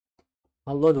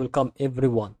Hello and welcome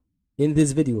everyone. In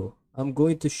this video, I'm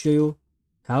going to show you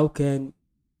how can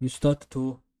you start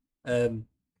to um,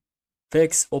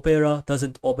 fix Opera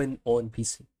doesn't open on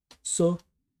PC. So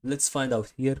let's find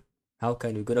out here how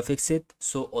can you gonna fix it.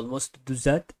 So almost to do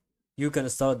that, you can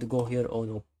start to go here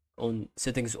on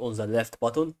settings on the left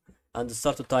button and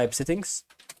start to type settings.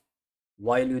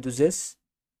 While you do this,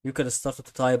 you can start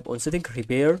to type on setting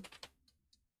repair,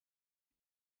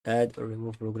 add or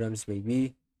remove programs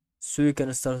maybe. So you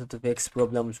can start to fix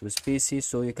problems with PC.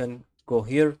 So you can go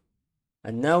here,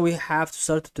 and now we have to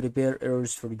start to repair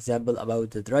errors, for example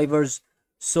about the drivers.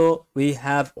 So we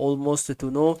have almost to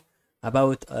know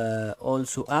about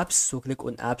also apps. So click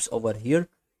on apps over here.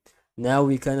 Now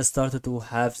we can start to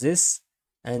have this,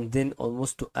 and then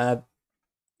almost to app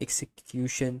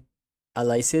execution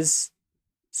analysis.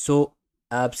 So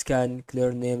apps can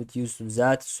clear name it used on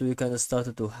that. So you can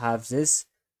start to have this,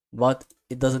 but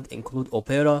it doesn't include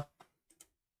Opera.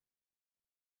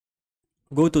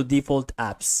 Go to default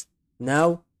apps.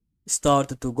 Now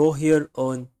start to go here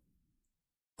on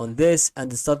this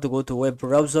and start to go to web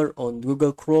browser on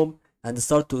Google Chrome and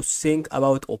start to think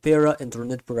about Opera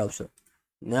internet browser.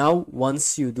 Now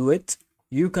once you do it,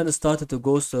 you can start to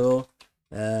go to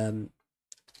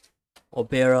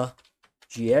Opera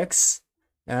GX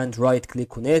and right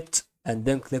click on it and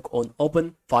then click on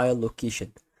open file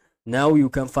location. Now you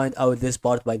can find out this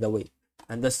part, by the way,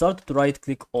 and then start to right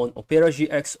click on Opera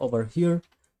GX over here,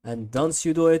 and once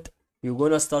you do it, you're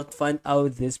gonna start to find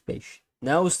out this page.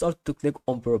 Now start to click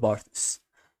on properties.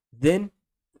 Then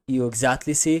you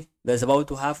exactly see there's about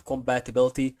to have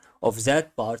compatibility of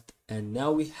that part, and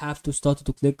now we have to start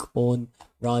to click on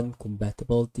run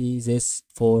compatibility this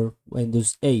for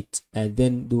Windows 8 and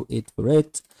then do it for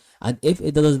it. And if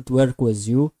it doesn't work with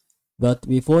you, but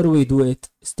before we do it,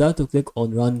 start to click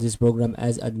on run this program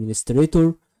as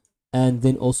administrator, and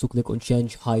then also click on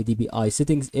change high DPI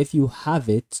settings if you have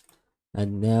it.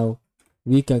 And now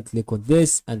we can click on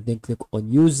this and then click on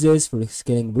use this for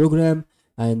scaling program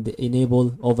and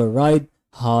enable override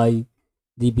high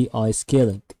DPI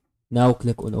scaling. Now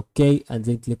click on OK and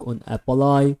then click on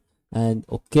apply and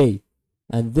OK.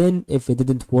 And then if it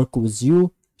didn't work with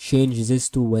you, change this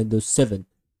to Windows 7,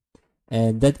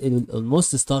 and that it will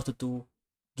almost start to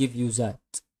give you that.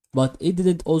 But it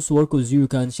didn't also work with you, you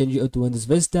can change it to Windows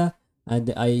Vista,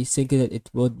 and I think that it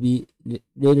would be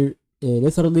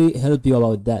literally help you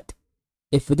about that.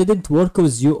 If it didn't work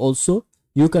with you also,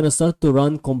 you can start to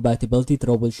run compatibility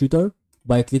troubleshooter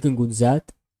by clicking on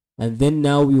that, and then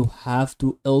now you have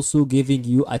to also giving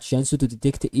you a chance to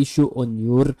detect the issue on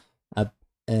your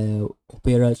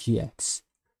Opera GX.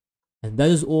 And that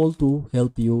is all to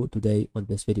help you today on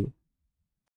this video.